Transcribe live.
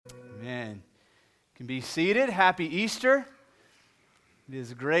Amen. You can be seated. Happy Easter. It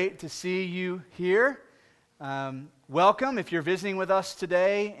is great to see you here. Welcome if you're visiting with us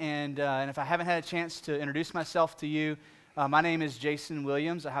today, and if I haven't had a chance to introduce myself to you, my name is Jason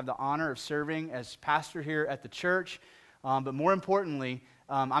Williams. I have the honor of serving as pastor here at the church, but more importantly,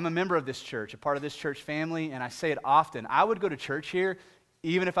 I'm a member of this church, a part of this church family, and I say it often. I would go to church here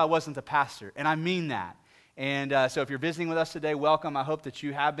even if I wasn't the pastor, and I mean that. And so if you're visiting with us today, welcome. I hope that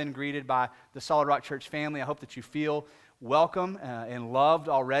you have been greeted by the Solid Rock Church family. I hope that you feel welcome and loved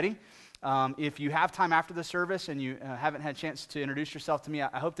already. If you have time after the service and you haven't had a chance to introduce yourself to me,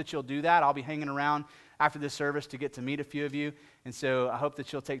 I hope that you'll do that. I'll be hanging around after this service to get to meet a few of you, and so I hope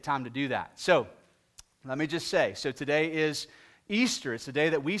that you'll take time to do that. So let me just say, so today is Easter. It's the day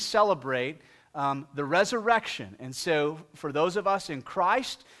that we celebrate the resurrection, and so for those of us in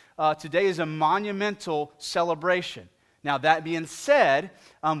Christ, today is a monumental celebration. Now, that being said,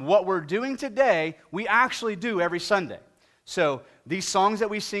 what we're doing today, we actually do every Sunday. So these songs that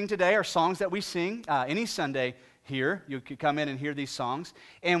we sing today are songs that we sing any Sunday here. You could come in and hear these songs.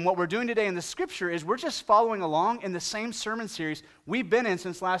 And what we're doing today in the Scripture is we're just following along in the same sermon series we've been in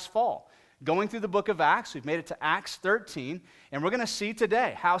since last fall. Going through the book of Acts, we've made it to Acts 13, and we're going to see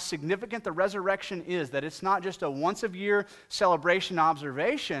today how significant the resurrection is, that it's not just a once-a-year celebration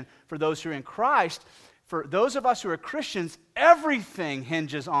observation for those who are in Christ. For those of us who are Christians, everything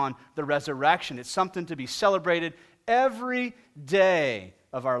hinges on the resurrection. It's something to be celebrated every day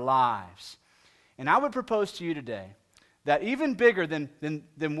of our lives. And I would propose to you today that even bigger than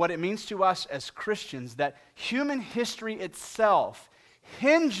what it means to us as Christians, that human history itself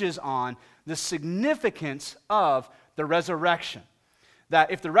hinges on the significance of the resurrection.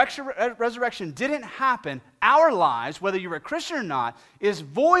 That if the resurrection didn't happen, our lives, whether you're a Christian or not, is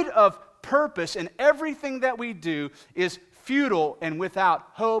void of purpose, and everything that we do is futile and without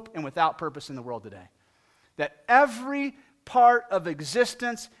hope and without purpose in the world today. That every part of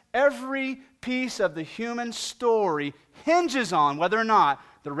existence, every piece of the human story hinges on whether or not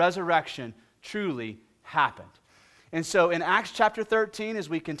the resurrection truly happened. And so in Acts chapter 13, as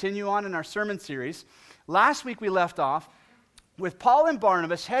we continue on in our sermon series, last week we left off with Paul and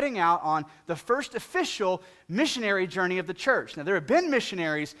Barnabas heading out on the first official missionary journey of the church. Now, there have been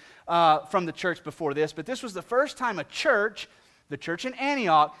missionaries from the church before this, but this was the first time a church, the church in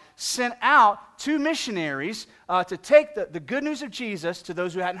Antioch, sent out two missionaries to take the good news of Jesus to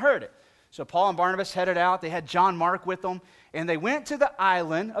those who hadn't heard it. So Paul and Barnabas headed out. They had John Mark with them, and they went to the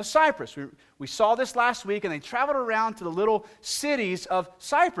island of Cyprus. We saw this last week, and they traveled around to the little cities of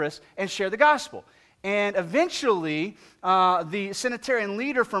Cyprus and shared the gospel. And eventually, the Senatarian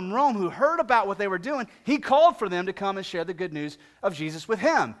leader from Rome who heard about what they were doing, he called for them to come and share the good news of Jesus with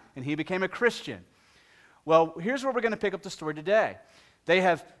him, and he became a Christian. Well, here's where we're going to pick up the story today. They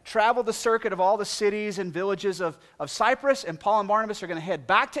have traveled the circuit of all the cities and villages of Cyprus, and Paul and Barnabas are going to head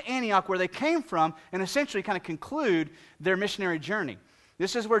back to Antioch where they came from and essentially kind of conclude their missionary journey.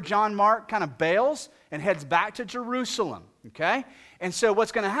 This is where John Mark kind of bails and heads back to Jerusalem, okay? And so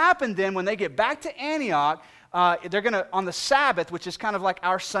what's going to happen then when they get back to Antioch, they're going to, on the Sabbath, which is kind of like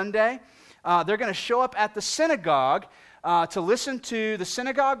our Sunday, they're going to show up at the synagogue to listen to the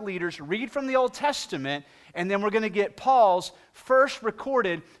synagogue leaders read from the Old Testament, and then we're going to get Paul's first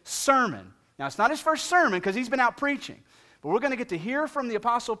recorded sermon. Now, it's not his first sermon because he's been out preaching, but we're going to get to hear from the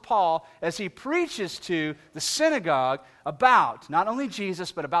Apostle Paul as he preaches to the synagogue about not only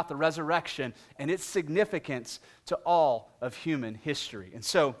Jesus, but about the resurrection and its significance to all of human history. And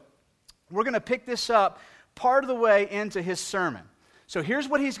so we're going to pick this up part of the way into his sermon. So here's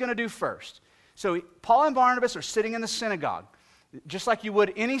what he's going to do first. So Paul and Barnabas are sitting in the synagogue, just like you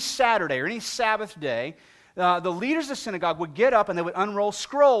would any Saturday or any Sabbath day. The leaders of the synagogue would get up and they would unroll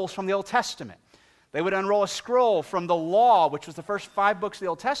scrolls from the Old Testament. They would unroll a scroll from the law, which was the first 5 books of the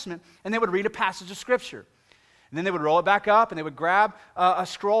Old Testament, and they would read a passage of Scripture. And then they would roll it back up and they would grab a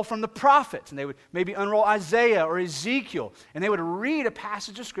scroll from the prophets, and they would maybe unroll Isaiah or Ezekiel, and they would read a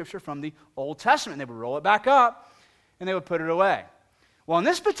passage of Scripture from the Old Testament, and they would roll it back up and they would put it away. Well, on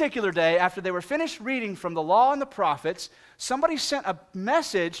this particular day, after they were finished reading from the law and the prophets, somebody sent a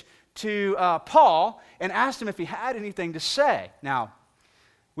message to Paul and asked him if he had anything to say. Now,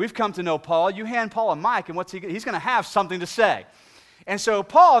 we've come to know Paul. You hand Paul a mic, and he's going to have something to say. And so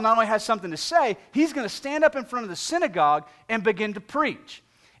Paul not only has something to say, he's going to stand up in front of the synagogue and begin to preach.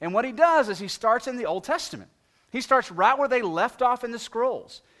 And what he does is he starts in the Old Testament. He starts right where they left off in the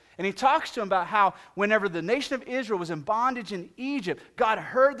scrolls. And he talks to them about how whenever the nation of Israel was in bondage in Egypt, God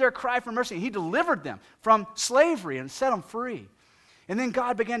heard their cry for mercy, and he delivered them from slavery and set them free. And then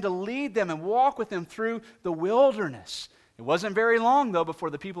God began to lead them and walk with them through the wilderness. It wasn't very long, though, before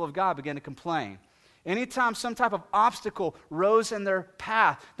the people of God began to complain. Anytime some type of obstacle rose in their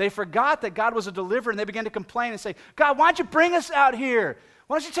path, they forgot that God was a deliverer, and they began to complain and say, God, why'd you bring us out here?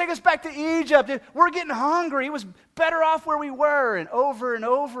 Why don't you take us back to Egypt? We're getting hungry. It was better off where we were. And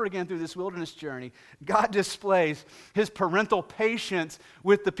over again through this wilderness journey, God displays his parental patience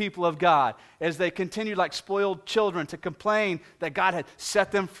with the people of God as they continued like spoiled children to complain that God had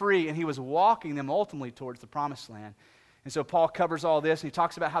set them free and he was walking them ultimately towards the promised land. And so Paul covers all this, and he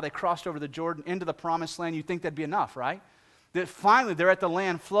talks about how they crossed over the Jordan into the promised land. You'd think that'd be enough, right? That finally they're at the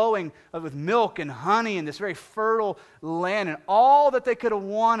land flowing with milk and honey in this very fertile land, and all that they could have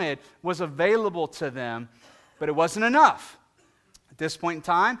wanted was available to them, but it wasn't enough. At this point in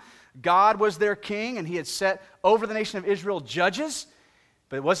time, God was their king, and he had set over the nation of Israel judges,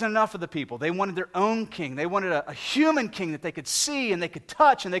 but it wasn't enough for the people. They wanted their own king. They wanted a human king that they could see and they could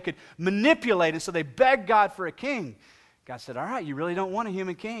touch and they could manipulate, and so they begged God for a king. God said, all right, you really don't want a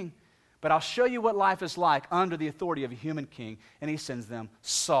human king, but I'll show you what life is like under the authority of a human king. And he sends them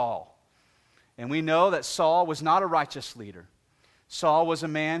Saul. And we know that Saul was not a righteous leader. Saul was a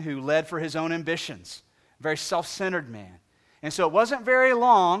man who led for his own ambitions, a very self-centered man. And so it wasn't very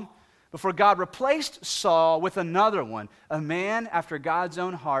long before God replaced Saul with another one, a man after God's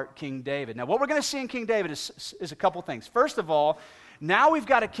own heart, King David. Now, what we're going to see in King David is a couple things. First of all, now we've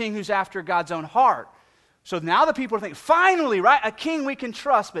got a king who's after God's own heart. So now the people are thinking, finally, right, a king we can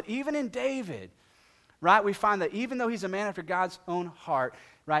trust. But even in David, right, we find that even though he's a man after God's own heart,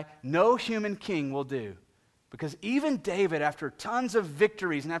 right, no human king will do. Because even David, after tons of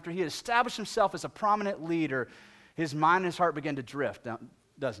victories and after he had established himself as a prominent leader, his mind and his heart began to drift,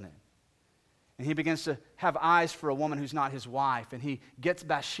 doesn't it? And he begins to have eyes for a woman who's not his wife. And he gets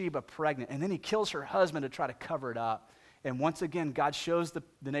Bathsheba pregnant. And then he kills her husband to try to cover it up. And once again, God shows the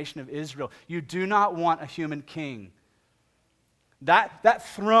nation of Israel, you do not want a human king. That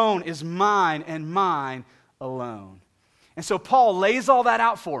throne is mine and mine alone. And so Paul lays all that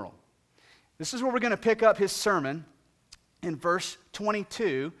out for them. This is where we're going to pick up his sermon in verse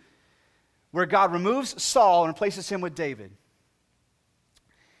 22, where God removes Saul and replaces him with David.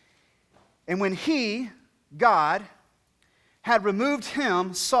 And when he, God, had removed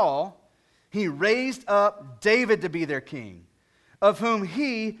him, Saul, he raised up David to be their king, of whom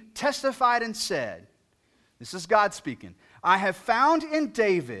he testified and said, this is God speaking, I have found in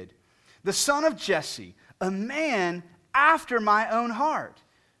David, the son of Jesse, a man after my own heart,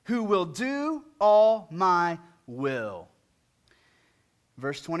 who will do all my will.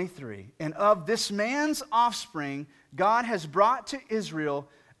 Verse 23, and of this man's offspring, God has brought to Israel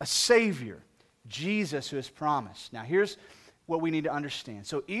a Savior, Jesus, who is promised. Now here's what we need to understand.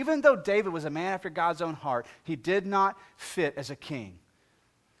 So even though David was a man after God's own heart, he did not fit as a king.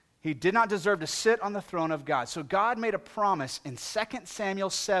 He did not deserve to sit on the throne of God. So God made a promise in 2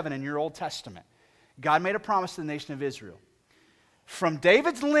 Samuel 7 in your Old Testament. God made a promise to the nation of Israel. From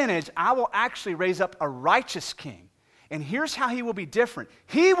David's lineage, I will actually raise up a righteous king. And here's how he will be different.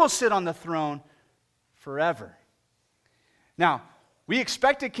 He will sit on the throne forever. Now, we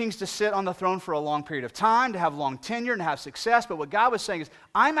expected kings to sit on the throne for a long period of time, to have long tenure and to have success. But what God was saying is,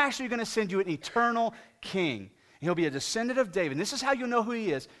 I'm actually going to send you an eternal king. He'll be a descendant of David. And this is how you'll know who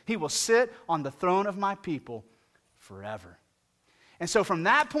he is. He will sit on the throne of my people forever. And so from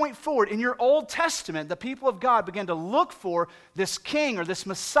that point forward, in your Old Testament, the people of God began to look for this king or this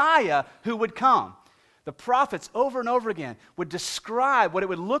Messiah who would come. The prophets over and over again would describe what it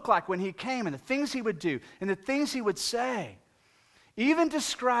would look like when he came and the things he would do and the things he would say. Even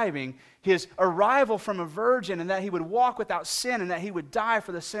describing his arrival from a virgin and that he would walk without sin and that he would die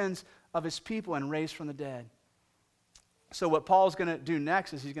for the sins of his people and raise from the dead. So what Paul's going to do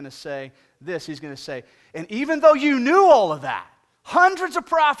next is he's going to say this. He's going to say, and even though you knew all of that, hundreds of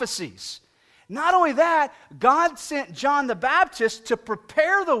prophecies, not only that, God sent John the Baptist to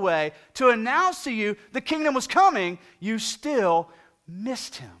prepare the way, to announce to you the kingdom was coming, you still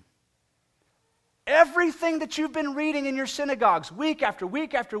missed him. Everything that you've been reading in your synagogues week after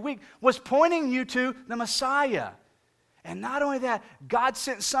week after week was pointing you to the Messiah. And not only that, God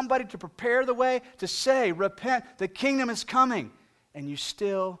sent somebody to prepare the way, to say, repent, the kingdom is coming. And you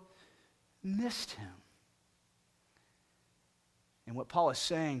still missed him. And what Paul is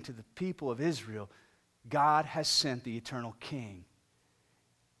saying to the people of Israel, God has sent the eternal King,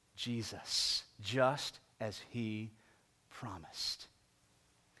 Jesus, just as he promised.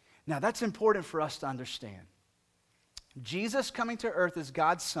 Now, that's important for us to understand. Jesus coming to earth as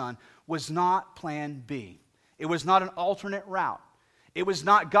God's Son was not plan B. It was not an alternate route. It was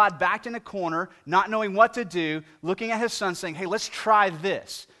not God backed in a corner, not knowing what to do, looking at his Son saying, hey, let's try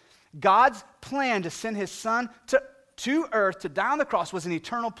this. God's plan to send his Son to to earth to die on the cross was an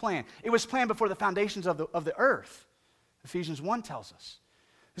eternal plan. It was planned before the foundations of the earth. Ephesians 1 tells us.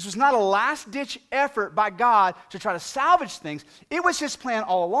 This was not a last-ditch effort by God to try to salvage things. It was his plan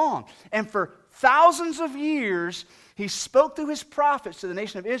all along. And for thousands of years, he spoke through his prophets to the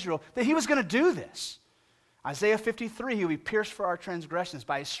nation of Israel that he was going to do this. Isaiah 53, he will be pierced for our transgressions.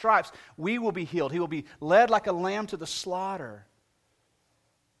 By his stripes, we will be healed. He will be led like a lamb to the slaughter.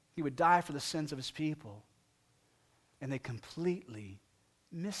 He would die for the sins of his people. And they completely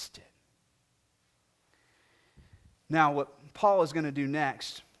missed it. Now, what Paul is going to do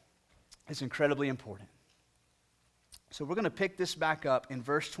next is incredibly important. So we're going to pick this back up in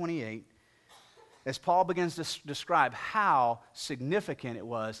verse 28 as Paul begins to describe how significant it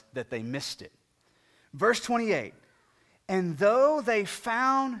was that they missed it. Verse 28, and though they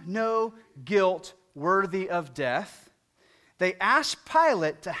found no guilt worthy of death, they asked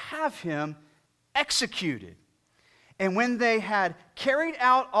Pilate to have him executed. And when they had carried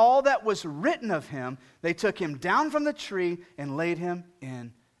out all that was written of him, they took him down from the tree and laid him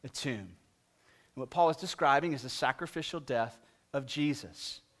in a tomb. And what Paul is describing is the sacrificial death of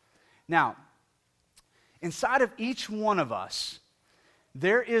Jesus. Now, inside of each one of us,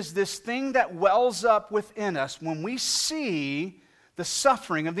 there is this thing that wells up within us when we see the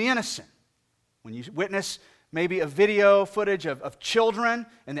suffering of the innocent. When you witness maybe a video footage of children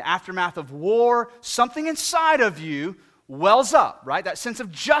in the aftermath of war, something inside of you wells up, right? That sense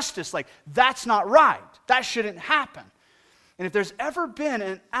of justice, like, that's not right. That shouldn't happen. And if there's ever been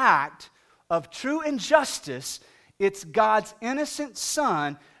an act of true injustice, it's God's innocent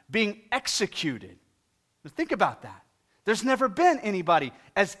Son being executed. Now think about that. There's never been anybody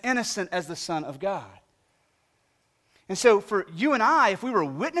as innocent as the Son of God. And so for you and I, if we were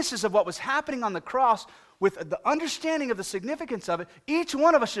witnesses of what was happening on the cross, with the understanding of the significance of it, each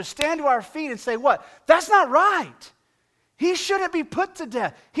one of us should stand to our feet and say, what? That's not right. He shouldn't be put to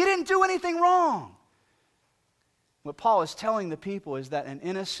death. He didn't do anything wrong. What Paul is telling the people is that an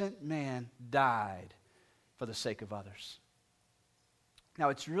innocent man died for the sake of others. Now,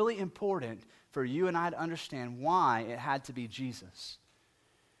 it's really important for you and I to understand why it had to be Jesus.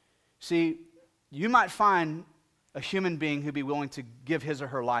 See, you might find a human being who'd be willing to give his or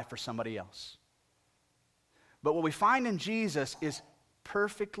her life for somebody else. But what we find in Jesus is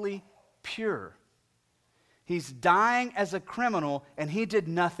perfectly pure. He's dying as a criminal, and he did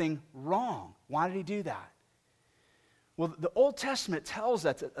nothing wrong. Why did he do that? Well, the Old Testament tells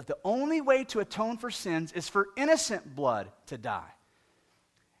us that the only way to atone for sins is for innocent blood to die.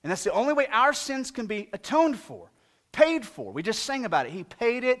 And that's the only way our sins can be atoned for, paid for. We just sang about it. He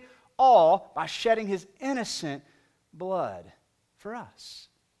paid it all by shedding his innocent blood for us.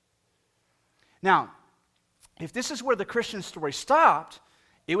 Now, if this is where the Christian story stopped,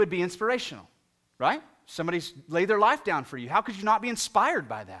 it would be inspirational, right? Somebody's laid their life down for you. How could you not be inspired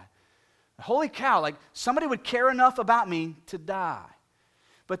by that? Holy cow, like somebody would care enough about me to die.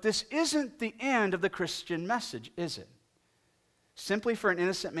 But this isn't the end of the Christian message, is it? Simply for an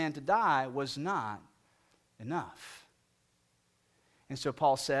innocent man to die was not enough. And so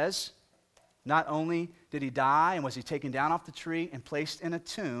Paul says, not only did he die and was he taken down off the tree and placed in a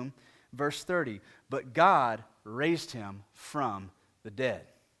tomb, verse 30, but God raised him from the dead.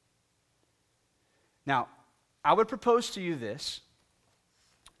 Now, I would propose to you this,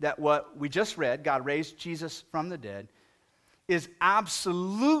 that what we just read, God raised Jesus from the dead, is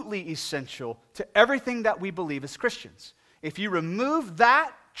absolutely essential to everything that we believe as Christians. If you remove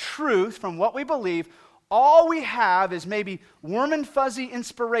that truth from what we believe, all we have is maybe warm and fuzzy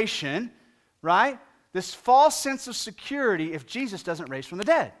inspiration, right? This false sense of security if Jesus doesn't raise from the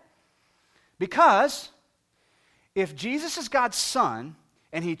dead. Because if Jesus is God's Son,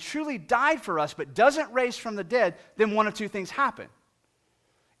 and he truly died for us but doesn't raise from the dead, then one of two things happen.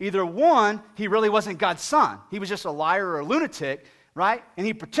 Either one, he really wasn't God's Son. He was just a liar or a lunatic, right? And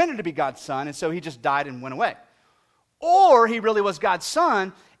he pretended to be God's Son, and so he just died and went away. Or he really was God's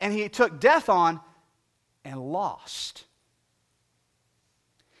Son, and he took death on and lost.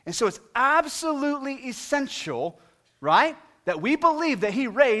 And so it's absolutely essential, right, that we believe that he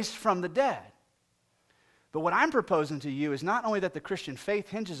raised from the dead. But what I'm proposing to you is not only that the Christian faith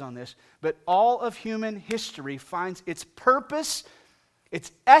hinges on this, but all of human history finds its purpose,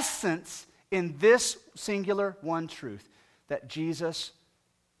 its essence in this singular one truth, that Jesus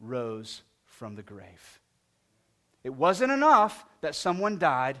rose from the grave. It wasn't enough that someone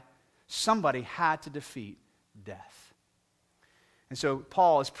died. Somebody had to defeat death. And so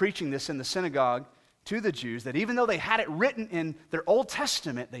Paul is preaching this in the synagogue to the Jews, that even though they had it written in their Old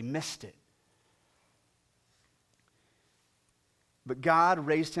Testament, they missed it. But God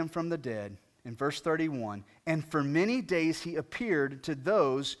raised him from the dead, in verse 31, and for many days he appeared to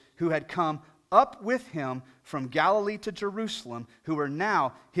those who had come up with him from Galilee to Jerusalem, who are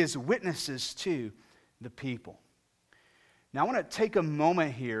now his witnesses to the people. Now I want to take a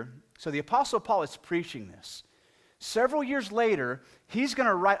moment here. So the Apostle Paul is preaching this. Several years later, he's going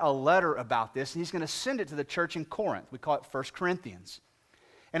to write a letter about this, and he's going to send it to the church in Corinth. We call it 1 Corinthians.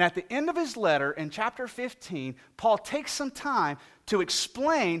 And at the end of his letter, in chapter 15, Paul takes some time to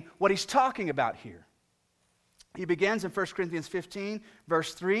explain what he's talking about here. He begins in 1 Corinthians 15,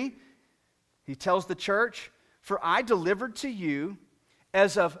 verse 3. He tells the church, "For I delivered to you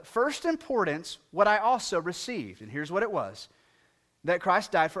as of first importance what I also received." And here's what it was. That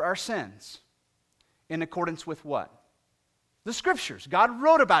Christ died for our sins. In accordance with what? The Scriptures. God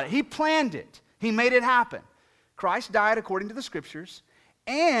wrote about it. He planned it. He made it happen. Christ died according to the Scriptures,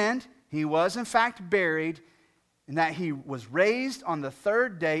 and he was in fact buried, and that he was raised on the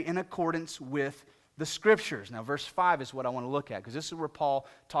third day in accordance with the Scriptures. Now, verse 5 is what I want to look at, because this is where Paul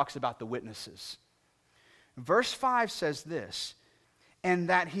talks about the witnesses. Verse 5 says this, "And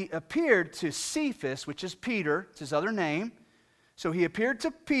that he appeared to Cephas," which is Peter, it's his other name. So he appeared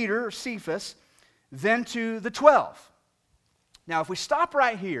to Peter, or Cephas, then to the 12. Now, if we stop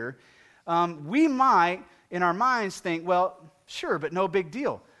right here, we might, in our minds, think, well, sure, but no big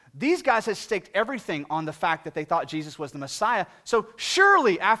deal. These guys had staked everything on the fact that they thought Jesus was the Messiah. So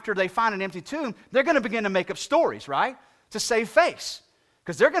surely, after they find an empty tomb, they're going to begin to make up stories, right? To save face.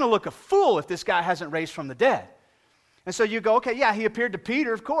 Because they're going to look a fool if this guy hasn't raised from the dead. And so you go, okay, yeah, he appeared to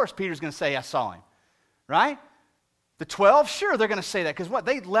Peter. Of course, Peter's going to say, I saw him. Right? The 12, sure, they're going to say that, because what?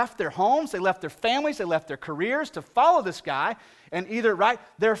 They left their homes, they left their families, they left their careers to follow this guy, and either, right,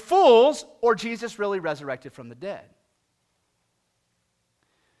 they're fools, or Jesus really resurrected from the dead.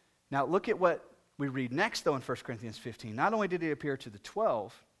 Now, look at what we read next, though, in 1 Corinthians 15. Not only did he appear to the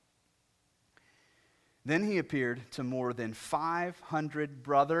 12, then he appeared to more than 500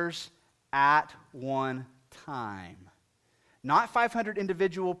 brothers at one time. Not 500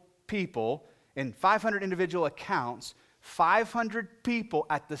 individual people, in 500 individual accounts, 500 people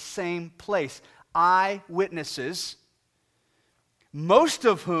at the same place, eyewitnesses, most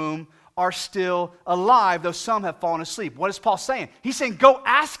of whom are still alive, though some have fallen asleep. What is Paul saying? He's saying, go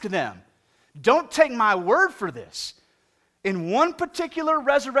ask them. Don't take my word for this. In one particular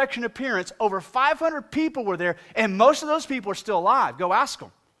resurrection appearance, over 500 people were there, and most of those people are still alive. Go ask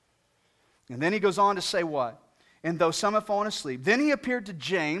them. And then he goes on to say what? And though some have fallen asleep, then he appeared to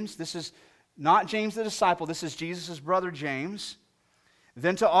James. This is not James the disciple, this is Jesus' brother James.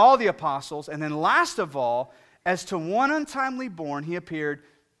 Then to all the apostles, and then last of all, as to one untimely born, he appeared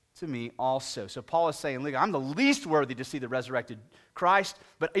to me also. So Paul is saying, look, I'm the least worthy to see the resurrected Christ,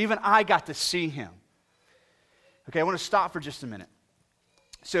 but even I got to see him. Okay, I want to stop for just a minute.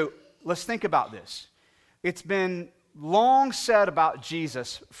 So let's think about this. It's been long said about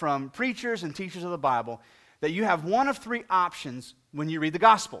Jesus from preachers and teachers of the Bible that you have one of three options when you read the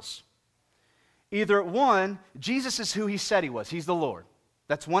Gospels. Either one, Jesus is who he said he was. He's the Lord.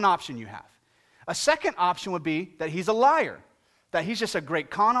 That's one option you have. A second option would be that he's a liar, that he's just a great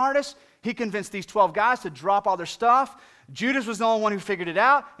con artist. He convinced these 12 guys to drop all their stuff. Judas was the only one who figured it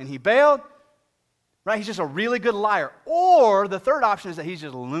out, and he bailed. Right? He's just a really good liar. Or the third option is that he's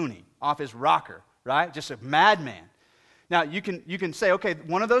just loony, off his rocker, right? Just a madman. Now, you can say, okay,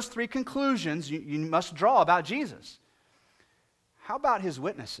 one of those three conclusions you must draw about Jesus. How about his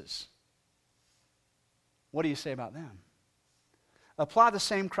witnesses? What do you say about them? Apply the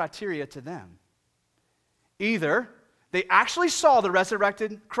same criteria to them. Either they actually saw the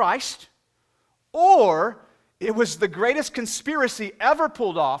resurrected Christ, or it was the greatest conspiracy ever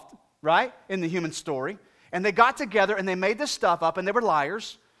pulled off, right, in the human story, and they got together and they made this stuff up and they were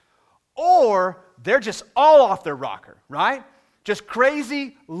liars, or they're just all off their rocker, right? Just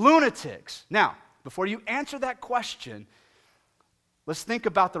crazy lunatics. Now, before you answer that question, let's think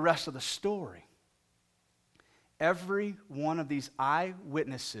about the rest of the story. Every one of these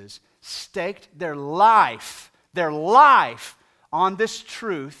eyewitnesses staked their life on this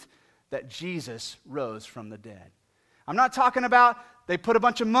truth that Jesus rose from the dead. I'm not talking about they put a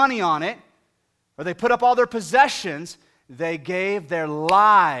bunch of money on it, or they put up all their possessions. They gave their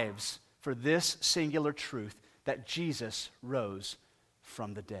lives for this singular truth that Jesus rose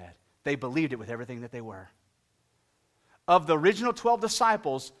from the dead. They believed it with everything that they were. Of the original 12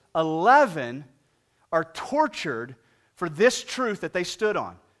 disciples, 11 are tortured for this truth that they stood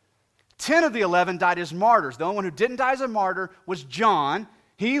on. 10 of the 11 died as martyrs. The only one who didn't die as a martyr was John.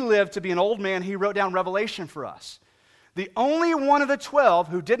 He lived to be an old man. He wrote down Revelation for us. The only one of the 12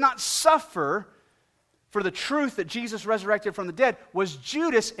 who did not suffer for the truth that Jesus resurrected from the dead was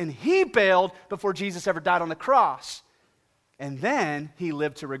Judas, and he bailed before Jesus ever died on the cross. And then he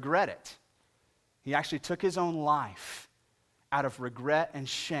lived to regret it. He actually took his own life out of regret and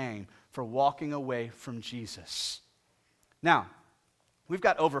shame for walking away from Jesus. Now, we've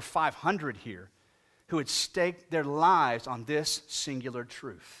got over 500 here who had staked their lives on this singular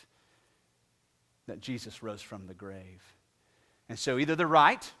truth, that Jesus rose from the grave. And so either they're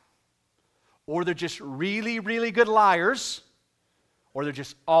right, or they're just really, really good liars, or they're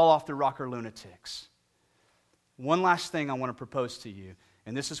just all off the rocker lunatics. One last thing I want to propose to you,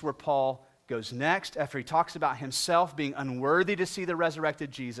 and this is where Paul goes next after he talks about himself being unworthy to see the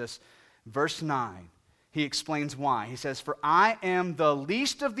resurrected Jesus. Verse 9, he explains why. He says, "For I am the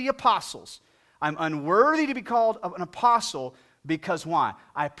least of the apostles. I'm unworthy to be called an apostle because why?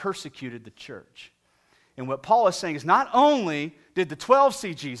 I persecuted the church." And what Paul is saying is not only did the 12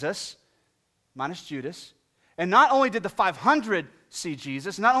 see Jesus, minus Judas, and not only did the 500 see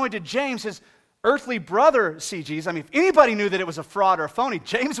Jesus, not only did James, his earthly brother, see Jesus. I mean, if anybody knew that it was a fraud or a phony,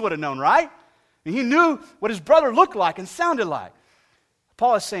 James would have known, right? I mean, he knew what his brother looked like and sounded like.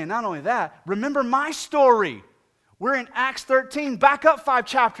 Paul is saying not only that, remember my story. We're in Acts 13, back up 5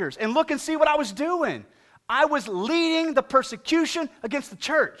 chapters, and look and see what I was doing. I was leading the persecution against the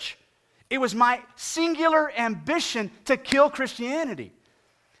church. It was my singular ambition to kill Christianity.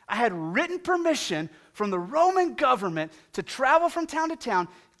 I had written permission from the Roman government to travel from town to town,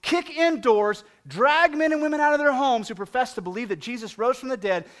 kick in doors, drag men and women out of their homes who professed to believe that Jesus rose from the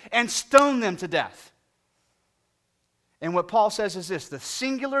dead, and stone them to death. And what Paul says is this: the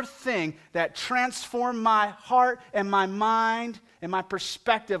singular thing that transformed my heart and my mind and my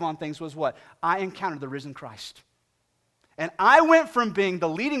perspective on things was what? I encountered the risen Christ. And I went from being the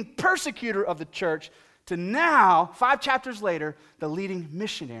leading persecutor of the church to now, 5 chapters later, the leading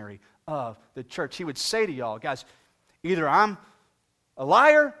missionary of the church. He would say to y'all, guys, either I'm a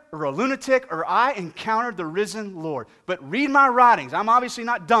liar or a lunatic, or I encountered the risen Lord. But read my writings. I'm obviously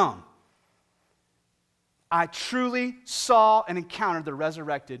not dumb. I truly saw and encountered the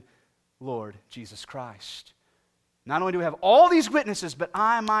resurrected Lord Jesus Christ. Not only do we have all these witnesses, but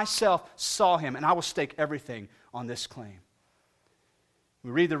I myself saw him, and I will stake everything on this claim.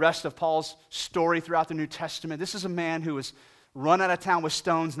 We read the rest of Paul's story throughout the New Testament. This is a man who was run out of town with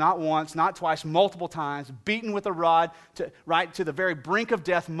stones, not once, not twice, multiple times, beaten with a rod to the very brink of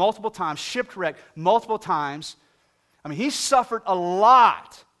death multiple times, shipwrecked multiple times. I mean, he suffered a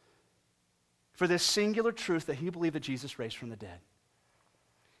lot for this singular truth that he believed that Jesus raised from the dead.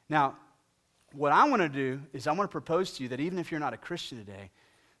 Now, what I want to do is I want to propose to you that even if you're not a Christian today,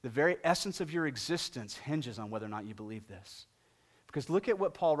 the very essence of your existence hinges on whether or not you believe this. Because look at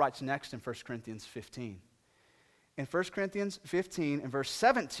what Paul writes next in 1 Corinthians 15. In 1 Corinthians 15 and verse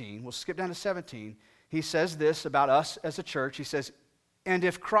 17, we'll skip down to 17, he says this about us as a church. He says, "And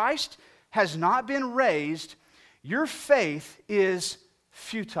if Christ has not been raised, your faith is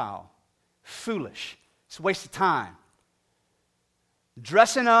futile, foolish. It's a waste of time.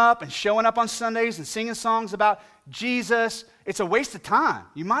 Dressing up and showing up on Sundays and singing songs about Jesus, it's a waste of time.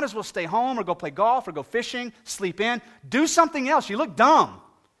 You might as well stay home or go play golf or go fishing, sleep in. Do something else. You look dumb.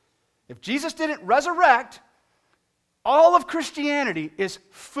 If Jesus didn't resurrect, all of Christianity is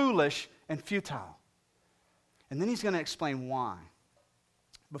foolish and futile." And then he's going to explain why.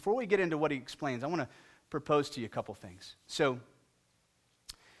 Before we get into what he explains, I want to propose to you a couple things. So,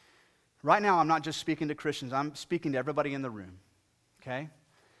 right now I'm not just speaking to Christians, I'm speaking to everybody in the room. Okay?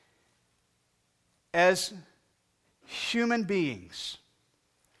 As human beings,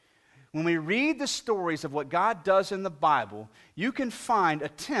 when we read the stories of what God does in the Bible, you can find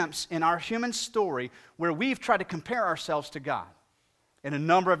attempts in our human story where we've tried to compare ourselves to God in a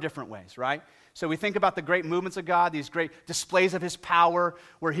number of different ways, right? So we think about the great movements of God, these great displays of his power,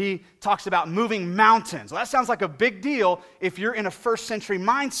 where he talks about moving mountains. Well, that sounds like a big deal if you're in a first century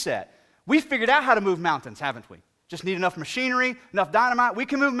mindset. We figured out how to move mountains, haven't we? Just need enough machinery, enough dynamite. We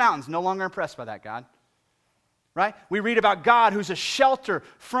can move mountains. No longer impressed by that, God. Right? We read about God who's a shelter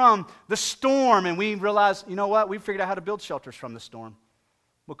from the storm, and we realize, you know what? We figured out how to build shelters from the storm.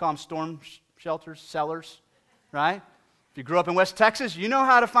 We'll call them storm shelters, cellars, right? If you grew up in West Texas, you know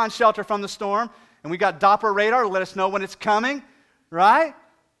how to find shelter from the storm, and we got Doppler radar to let us know when it's coming, right?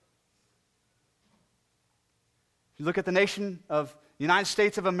 If you look at the nation of the United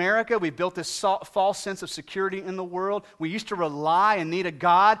States of America, we built this false sense of security in the world. We used to rely and need a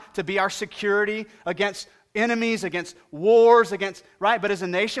God to be our security against enemies, against wars, right? But as a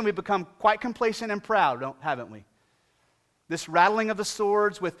nation, we've become quite complacent and proud, haven't we? This rattling of the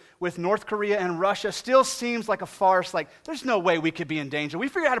swords with North Korea and Russia still seems like a farce. Like, there's no way we could be in danger. We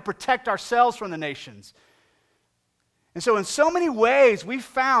figured out how to protect ourselves from the nations. And so in so many ways, we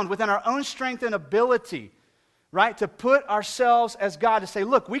found within our own strength and ability, right, to put ourselves as God, to say,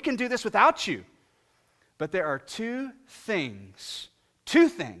 look, we can do this without you. But there are two things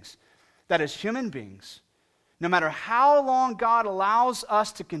that as human beings, no matter how long God allows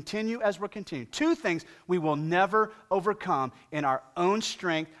us to continue as we're continuing, two things we will never overcome in our own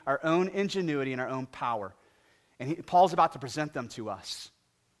strength, our own ingenuity, and our own power. And Paul's about to present them to us.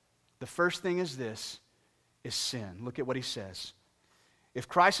 The first thing is this, is sin. Look at what he says. If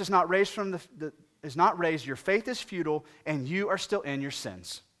Christ is not raised your faith is futile, and you are still in your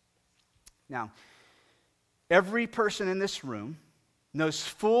sins. Now, every person in this room knows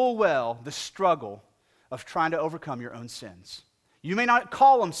full well the struggle of trying to overcome your own sins. You may not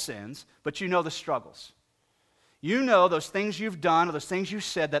call them sins, but you know the struggles. You know those things you've done or those things you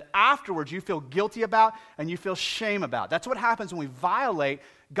said that afterwards you feel guilty about and you feel shame about. That's what happens when we violate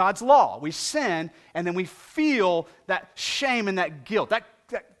God's law. We sin, and then we feel that shame and that guilt. That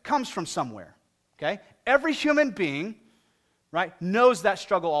comes from somewhere, okay? Every human being, right, knows that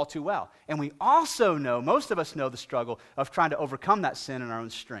struggle all too well. And we also know, most of us know the struggle of trying to overcome that sin in our own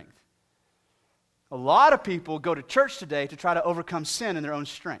strength. A lot of people go to church today to try to overcome sin in their own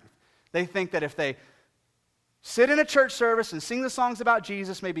strength. They think that if they sit in a church service and sing the songs about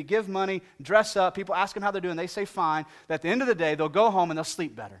Jesus, maybe give money, dress up, people ask them how they're doing, they say fine, that at the end of the day, they'll go home and they'll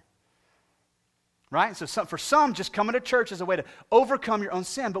sleep better. Right? So for some, just coming to church is a way to overcome your own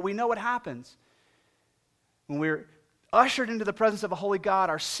sin, but we know what happens. When we're ushered into the presence of a holy God,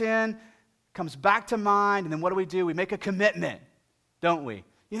 our sin comes back to mind, and then what do? We make a commitment, don't we?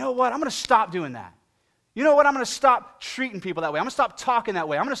 You know what? I'm going to stop doing that. You know what? I'm going to stop treating people that way. I'm going to stop talking that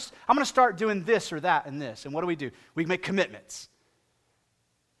way. I'm going to start doing this or that and this. And what do? We make commitments.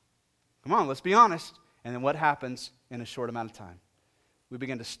 Come on, let's be honest. And then what happens in a short amount of time? We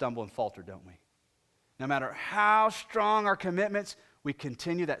begin to stumble and falter, don't we? No matter how strong our commitments, we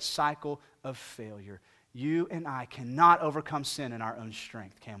continue that cycle of failure. You and I cannot overcome sin in our own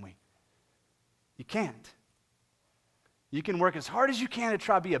strength, can we? You can't. You can work as hard as you can to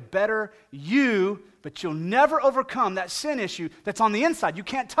try to be a better you, but you'll never overcome that sin issue that's on the inside. You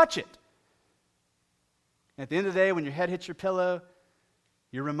can't touch it. At the end of the day, when your head hits your pillow,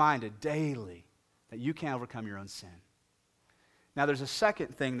 you're reminded daily that you can't overcome your own sin. Now, there's a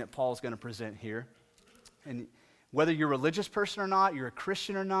second thing that Paul's going to present here. And whether you're a religious person or not, you're a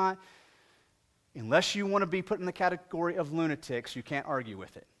Christian or not, unless you want to be put in the category of lunatics, you can't argue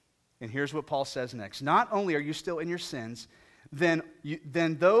with it. And here's what Paul says next. Not only are you still in your sins, then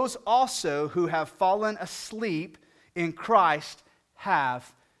those also who have fallen asleep in Christ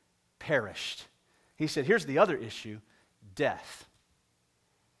have perished. He said, here's the other issue, death.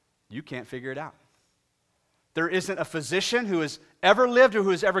 You can't figure it out. There isn't a physician who has ever lived or who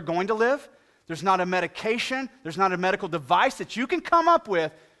is ever going to live. There's not a medication, there's not a medical device that you can come up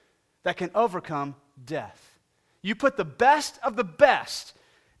with that can overcome death. You put the best of the best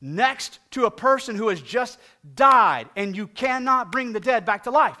next to a person who has just died, and you cannot bring the dead back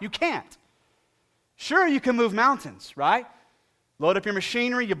to life. You can't. Sure, you can move mountains, right? Load up your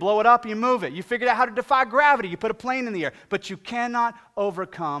machinery, you blow it up, you move it. You figured out how to defy gravity, you put a plane in the air. But you cannot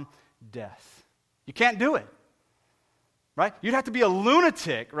overcome death. You can't do it, right? You'd have to be a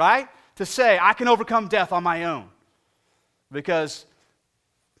lunatic, right, to say, I can overcome death on my own. Because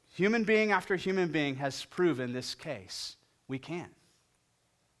human being after human being has proven this case. We can't.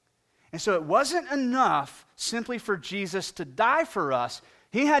 And so it wasn't enough simply for Jesus to die for us.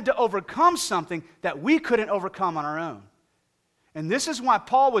 He had to overcome something that we couldn't overcome on our own. And this is why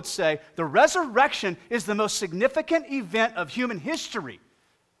Paul would say the resurrection is the most significant event of human history.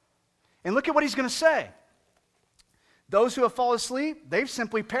 And look at what he's going to say. Those who have fallen asleep, they've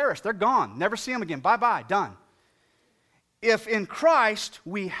simply perished. They're gone. Never see them again. Bye-bye. Done. If in Christ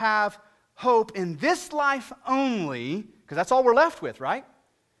we have hope in this life only, because that's all we're left with, right?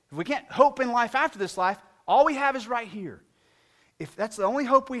 If we can't hope in life after this life, all we have is right here. If that's the only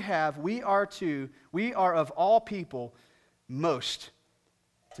hope we have, we are of all people most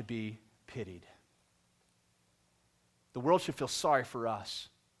to be pitied. The world should feel sorry for us.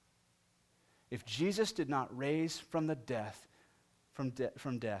 If Jesus did not raise from death,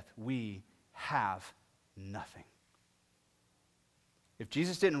 we have nothing. If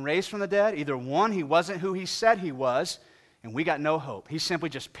Jesus didn't raise from the dead, either one, he wasn't who he said he was, and we got no hope. He simply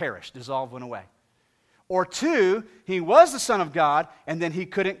just perished, dissolved, went away. Or two, he was the Son of God, and then he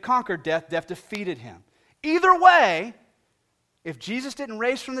couldn't conquer death. Death defeated him. Either way, if Jesus didn't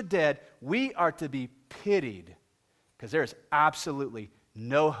raise from the dead, we are to be pitied because there is absolutely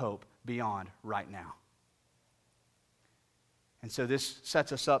no hope beyond right now. And so this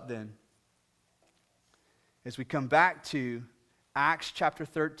sets us up then as we come back to Acts chapter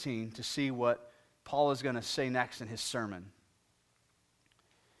 13 to see what Paul is going to say next in his sermon.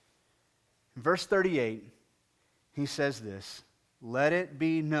 In verse 38, he says this, "Let it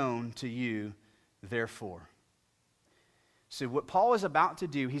be known to you, therefore." So what Paul is about to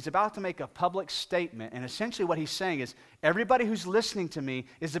do, he's about to make a public statement, and essentially what he's saying is, everybody who's listening to me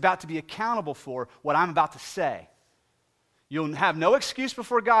is about to be accountable for what I'm about to say. You'll have no excuse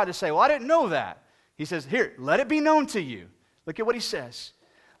before God to say, well, I didn't know that. He says, here, let it be known to you. Look at what he says.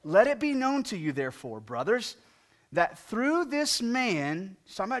 "Let it be known to you, therefore, brothers, that through this man,"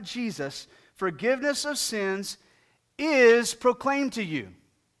 he's talking about Jesus, "forgiveness of sins is proclaimed to you."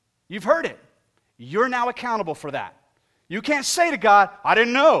 You've heard it. You're now accountable for that. You can't say to God, I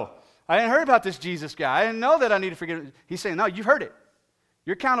didn't know. I didn't hear about this Jesus guy. I didn't know that I need to forgive. He's saying, no, you've heard it.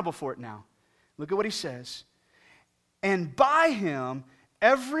 You're accountable for it now. Look at what he says. "And by him,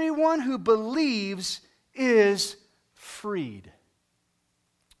 everyone who believes is freed."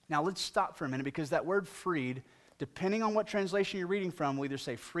 Now let's stop for a minute, because that word freed, depending on what translation you're reading from, will either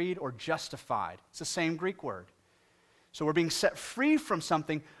say freed or justified. It's the same Greek word. So we're being set free from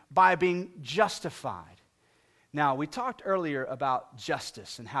something by being justified. Now, we talked earlier about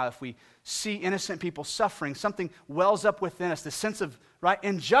justice and how if we see innocent people suffering, something wells up within us, the sense of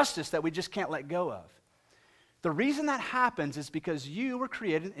injustice that we just can't let go of. The reason that happens is because you were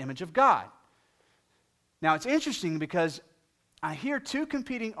created in the image of God. Now, it's interesting because I hear two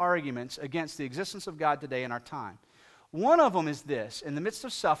competing arguments against the existence of God today in our time. One of them is this: in the midst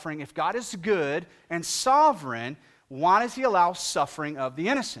of suffering, if God is good and sovereign, why does he allow suffering of the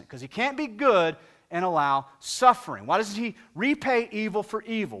innocent? Because he can't be good and allow suffering. Why doesn't he repay evil for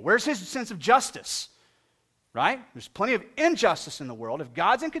evil? Where's his sense of justice? Right? There's plenty of injustice in the world. If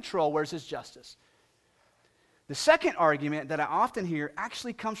God's in control, where's his justice? The second argument that I often hear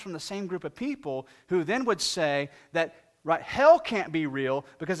actually comes from the same group of people who then would say that hell can't be real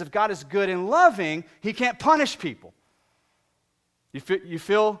because if God is good and loving, he can't punish people. You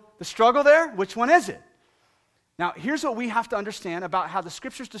feel the struggle there? Which one is it? Now, here's what we have to understand about how the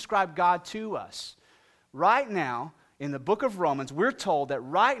Scriptures describe God to us. Right now, in the book of Romans, we're told that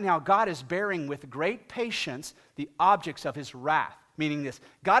right now God is bearing with great patience the objects of his wrath. Meaning this: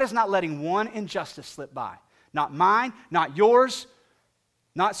 God is not letting one injustice slip by. Not mine, not yours,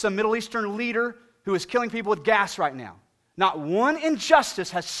 not some Middle Eastern leader who is killing people with gas right now. Not one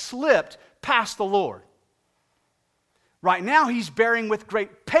injustice has slipped past the Lord. Right now, he's bearing with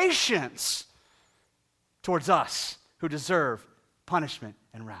great patience towards us who deserve punishment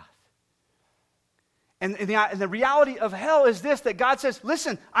and wrath. And the reality of hell is this, that God says,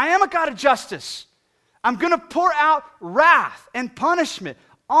 listen, I am a God of justice. I'm going to pour out wrath and punishment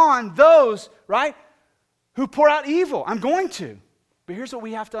on those, who pour out evil. I'm going to. But here's what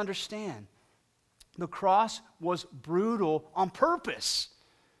we have to understand. The cross was brutal on purpose.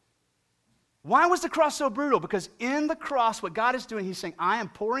 Why was the cross so brutal? Because in the cross, what God is doing, he's saying, I am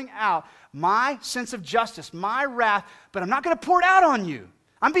pouring out my sense of justice, my wrath, but I'm not going to pour it out on you.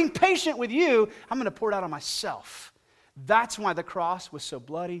 I'm being patient with you. I'm going to pour it out on myself. That's why the cross was so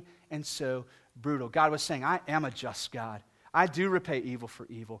bloody and so brutal. God was saying, I am a just God. I do repay evil for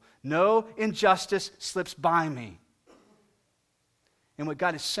evil. No injustice slips by me. And what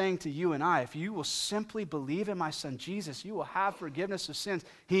God is saying to you and I, if you will simply believe in my Son Jesus, you will have forgiveness of sins.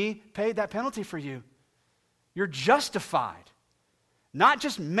 He paid that penalty for you. You're justified. Not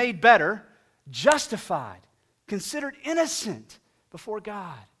just made better, justified. Considered innocent before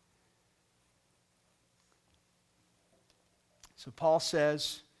God. So Paul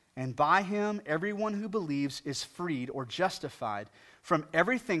says, and by him everyone who believes is freed or justified from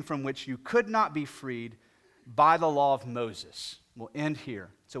everything from which you could not be freed by the law of Moses. We'll end here.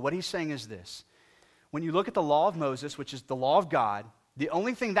 So what he's saying is this. When you look at the law of Moses, which is the law of God, the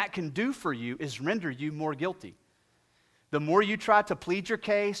only thing that can do for you is render you more guilty. The more you try to plead your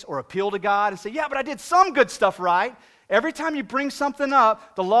case or appeal to God and say, yeah, but I did some good stuff right, every time you bring something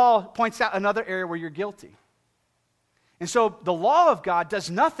up, the law points out another area where you're guilty. And so the law of God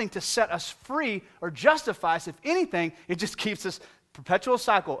does nothing to set us free or justify us. If anything, it just keeps us perpetual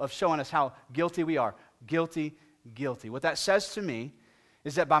cycle of showing us how guilty we are. Guilty, guilty. What that says to me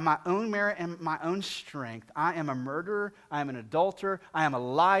is that by my own merit and my own strength, I am a murderer, I am an adulterer, I am a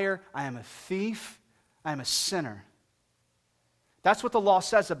liar, I am a thief, I am a sinner. That's what the law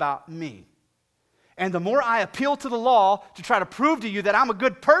says about me. And the more I appeal to the law to try to prove to you that I'm a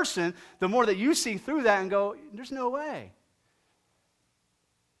good person, the more that you see through that and go, there's no way.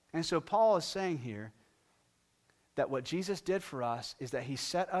 And so Paul is saying here that what Jesus did for us is that he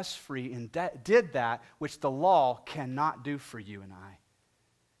set us free and did that which the law cannot do for you and I.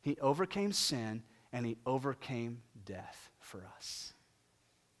 He overcame sin and he overcame death for us.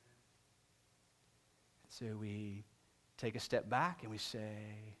 So we take a step back and we say,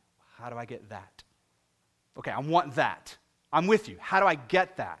 how do I get that? Okay, I want that. I'm with you. How do I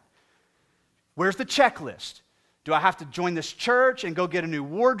get that? Where's the checklist? Do I have to join this church and go get a new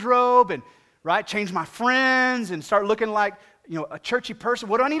wardrobe and change my friends and start looking like a churchy person?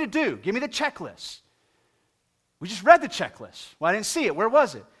 What do I need to do? Give me the checklist. We just read the checklist. Well, I didn't see it. Where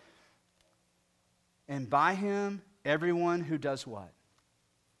was it? And by him, everyone who does what?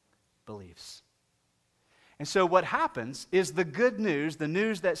 Believes. And so what happens is the good news, the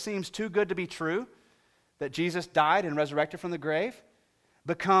news that seems too good to be true, that Jesus died and resurrected from the grave,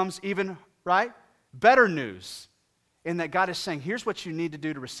 becomes even, better news. In that God is saying, here's what you need to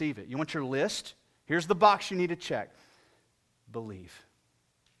do to receive it. You want your list? Here's the box you need to check. Believe.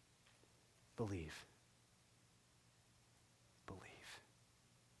 Believe. Believe.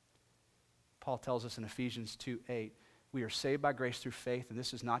 Paul tells us in Ephesians 2:8, we are saved by grace through faith, and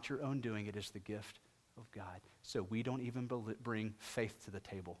this is not your own doing, it is the gift of God. So we don't even bring faith to the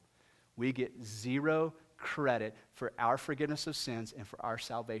table. We get zero credit for our forgiveness of sins and for our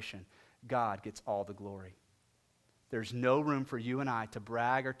salvation. God gets all the glory. There's no room for you and I to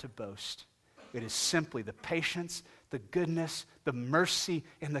brag or to boast. It is simply the patience, the goodness, the mercy,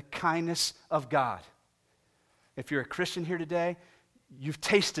 and the kindness of God. If you're a Christian here today, you've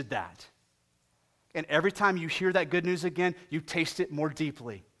tasted that. And every time you hear that good news again, you taste it more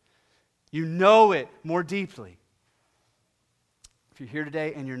deeply. You know it more deeply. If you're here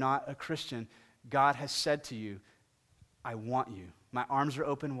today and you're not a Christian, God has said to you, I want you. My arms are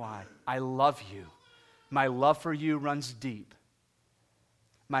open wide. I love you. My love for you runs deep.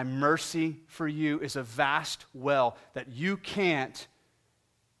 My mercy for you is a vast well that you can't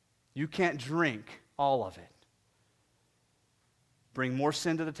drink all of it. Bring more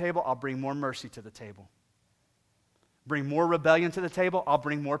sin to the table, I'll bring more mercy to the table. Bring more rebellion to the table, I'll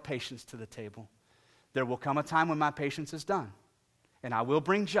bring more patience to the table. There will come a time when my patience is done, and I will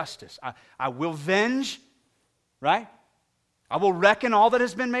bring justice. I will venge, I will reckon all that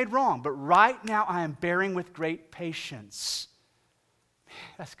has been made wrong, but right now I am bearing with great patience. Man,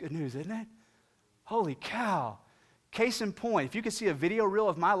 that's good news, isn't it? Holy cow. Case in point, if you could see a video reel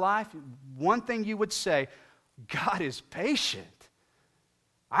of my life, one thing you would say, God is patient.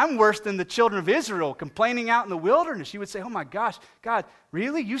 I'm worse than the children of Israel complaining out in the wilderness. You would say, oh my gosh, God,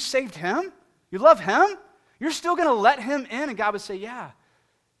 really? You saved him? You love him? You're still going to let him in? And God would say, yeah,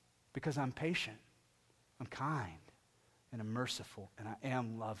 because I'm patient. I'm kind. And I'm merciful, and I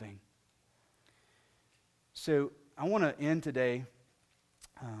am loving. So I want to end today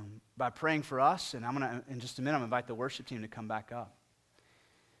by praying for us, and in just a minute, I'm going to invite the worship team to come back up.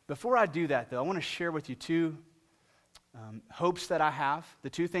 Before I do that, though, I want to share with you two hopes that I have, the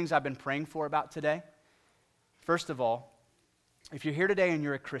two things I've been praying for about today. First of all, if you're here today and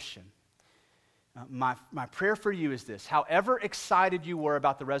you're a Christian, my prayer for you is this. However excited you were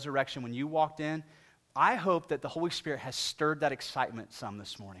about the resurrection when you walked in, I hope that the Holy Spirit has stirred that excitement some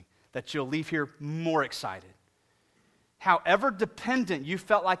this morning, that you'll leave here more excited. However dependent you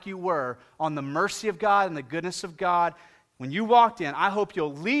felt like you were on the mercy of God and the goodness of God, when you walked in, I hope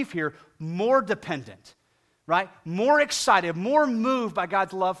you'll leave here more dependent, more excited, more moved by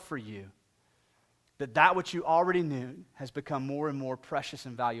God's love for you, that which you already knew has become more and more precious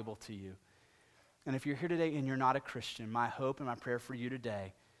and valuable to you. And if you're here today and you're not a Christian, my hope and my prayer for you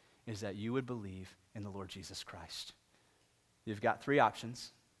today is that you would believe in the Lord Jesus Christ. You've got three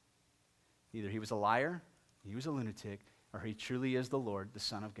options. Either he was a liar, he was a lunatic, or he truly is the Lord, the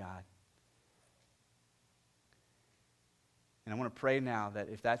Son of God. And I want to pray now that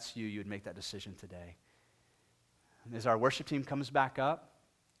if that's you, you would make that decision today. And as our worship team comes back up,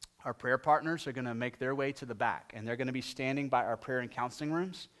 our prayer partners are going to make their way to the back, and they're going to be standing by our prayer and counseling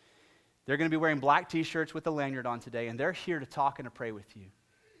rooms. They're going to be wearing black t-shirts with a lanyard on today, and they're here to talk and to pray with you.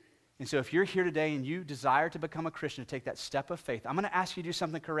 And so if you're here today and you desire to become a Christian, to take that step of faith, I'm going to ask you to do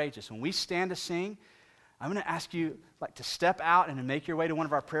something courageous. When we stand to sing, I'm going to ask you to step out and to make your way to one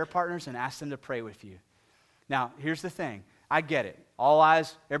of our prayer partners and ask them to pray with you. Now, here's the thing. I get it. All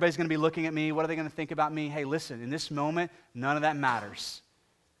eyes, everybody's going to be looking at me. What are they going to think about me? Hey, listen, in this moment, none of that matters.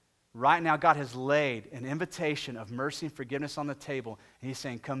 Right now, God has laid an invitation of mercy and forgiveness on the table, and he's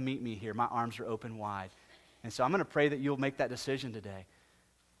saying, come meet me here. My arms are open wide. And so I'm going to pray that you'll make that decision today.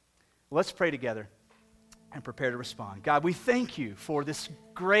 Let's pray together and prepare to respond. God, we thank you for this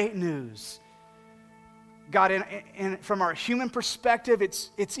great news. God, and from our human perspective,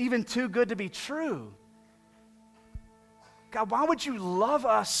 it's even too good to be true. God, why would you love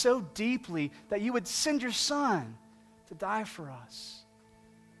us so deeply that you would send your Son to die for us?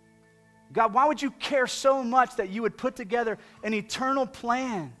 God, why would you care so much that you would put together an eternal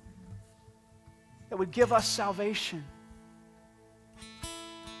plan that would give us salvation?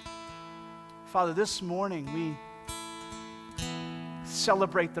 Father, this morning we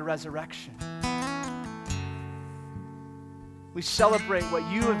celebrate the resurrection. We celebrate what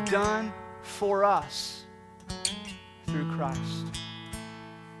you have done for us through Christ.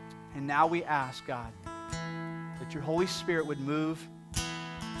 And now we ask, God, that your Holy Spirit would move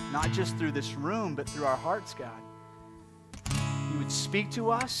not just through this room, but through our hearts, God. You would speak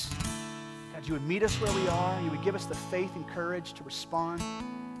to us. God, you would meet us where we are. You would give us the faith and courage to respond.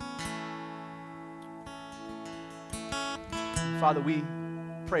 Father, we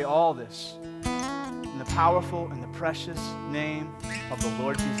pray all this in the powerful and the precious name of the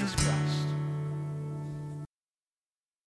Lord Jesus Christ.